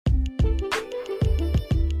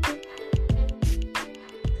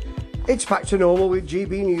It's back to normal with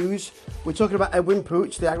GB News. We're talking about Edwin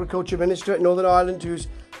Poots, the Agriculture Minister at Northern Ireland, who's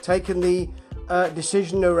taken the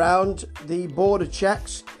decision around the border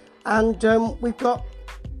checks. And we've got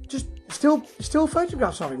just still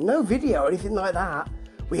photographs of him. No video or anything like that.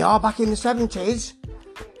 We are back in the 70s.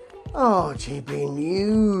 Oh, GB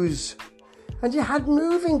News. And you had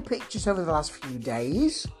moving pictures over the last few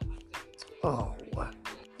days. Oh.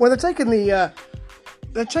 Well, they're taking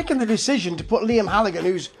the decision to put Liam Halligan,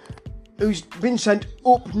 who's been sent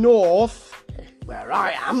up north, where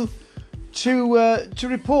I am, to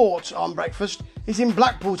report on breakfast. He's in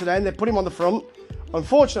Blackpool today, and they put him on the front.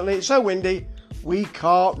 Unfortunately, it's so windy, we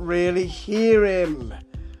can't really hear him.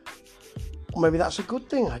 Or maybe that's a good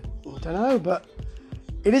thing. I don't know, but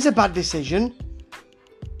it is a bad decision.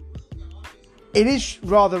 It is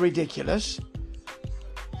rather ridiculous.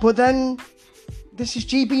 But then, this is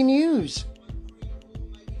GB News.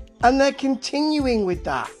 And they're continuing with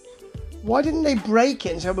that. Why didn't they break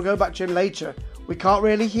it and say, we'll go back to him later? We can't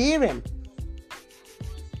really hear him.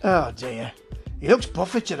 Oh dear. He looks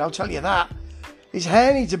buffeted, I'll tell you that. His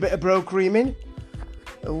hair needs a bit of bro-creaming.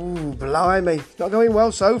 Ooh, blimey. Not going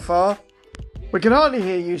well so far. We can hardly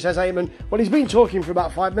hear you, says Eamon. Well, he's been talking for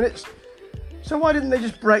about 5 minutes. So why didn't they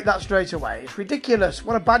just break that straight away? It's ridiculous.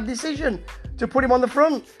 What a bad decision to put him on the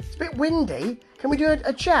front. It's a bit windy. Can we do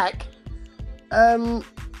a check?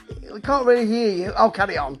 We can't really hear you. I'll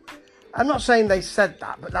carry on. I'm not saying they said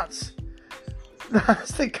that, but that's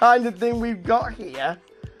the kind of thing we've got here.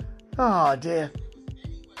 Oh dear.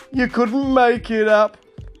 You couldn't make it up.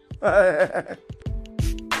 There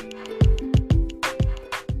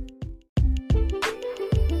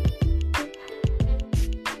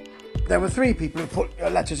were 3 people who put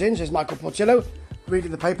letters in, says Michael Portillo,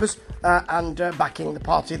 reading the papers and backing the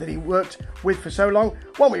party that he worked with for so long.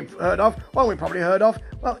 One we've heard of, one we've probably heard of.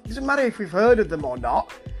 Well, it doesn't matter if we've heard of them or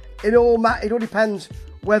not. It all depends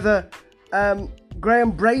whether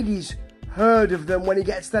Graham Brady's heard of them when he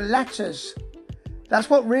gets the letters.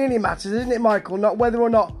 That's what really matters, isn't it, Michael? Not whether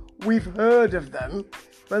or not we've heard of them.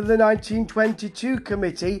 Whether the 1922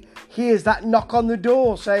 committee hears that knock on the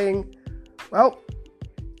door saying, well,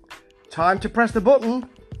 time to press the button.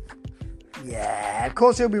 Yeah, of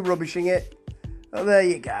course he'll be rubbishing it. Oh, there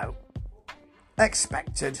you go.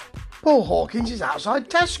 Expected. Paul Hawkins is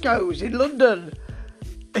outside Tesco's in London.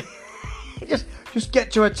 Just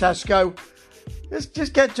get to a Tesco.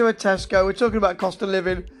 Just get to a Tesco. We're talking about cost of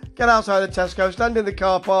living. Get outside a Tesco, stand in the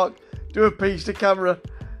car park, do a piece to camera.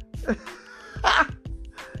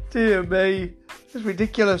 Dear me. It's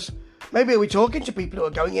ridiculous. Maybe we're talking to people who are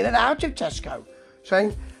going in and out of Tesco,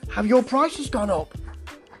 saying, have your prices gone up?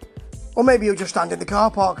 Or maybe you'll just stand in the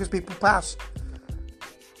car park as people pass.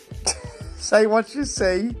 Say what you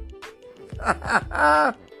see.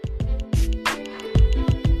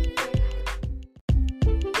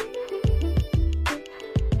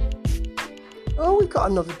 Oh, we've got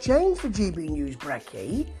another change for GB News,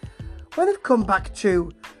 Brecky. When they've come back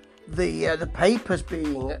to the papers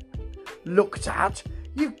being looked at,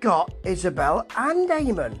 you've got Isabel and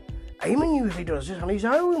Eamon. Eamon usually does this on his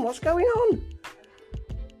own. What's going on?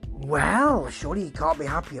 Well, surely he can't be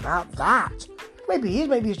happy about that. Maybe he is.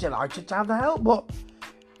 Maybe he's delighted to have the help. But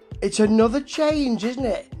it's another change, isn't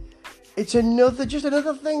it? It's just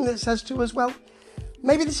another thing that says to us, well,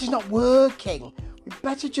 maybe this is not working. We'd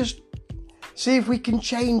better just see if we can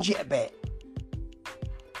change it a bit.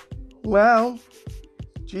 Well,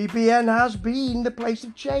 GBN has been the place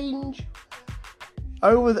of change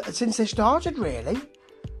since they started, really.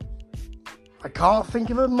 I can't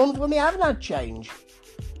think of a month when they haven't had change.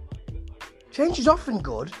 Change is often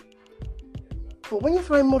good, but when you're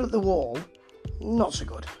throwing mud at the wall, not so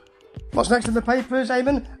good. What's next in the papers,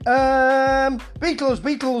 Eamon?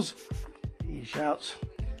 Beatles, he shouts.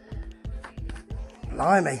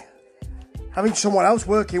 Blimey. Having someone else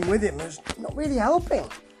working with him is not really helping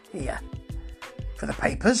here for the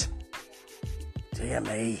papers. Dear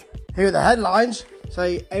me. Here are the headlines.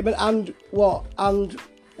 Say, Eamon, and what? And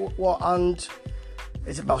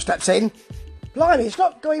Isabel steps in. Blimey, it's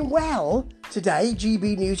not going well today,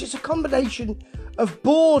 GB News. It's a combination of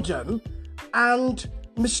boredom and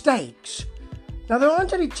mistakes. Now, there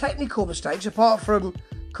aren't any technical mistakes apart from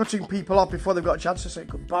cutting people off before they've got a chance to say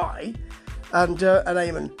goodbye, and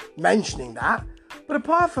Eamon mentioning that. But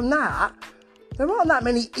apart from that, there aren't that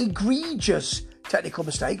many egregious technical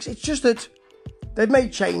mistakes. It's just that they've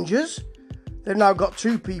made changes. They've now got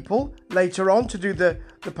 2 people later on to do the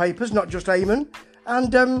papers, not just Eamon.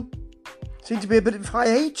 And seem to be a bit of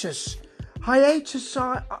hiatuses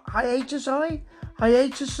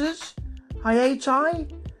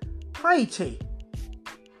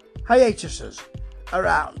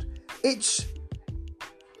around. it's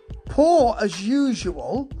poor as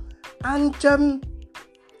usual, and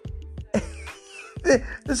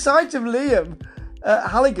the sight of Liam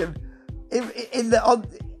Halligan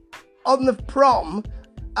on the prom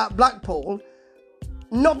at Blackpool,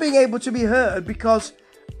 not being able to be heard because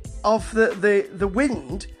of the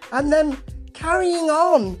wind, and then carrying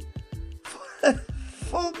on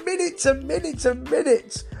for minutes and minutes and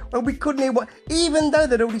minutes when we couldn't hear what, even though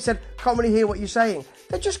they'd already said, can't really hear what you're saying,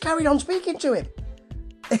 they just carried on speaking to him.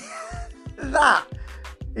 That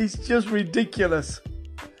is just ridiculous.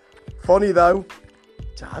 Funny though.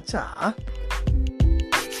 Ta-ta.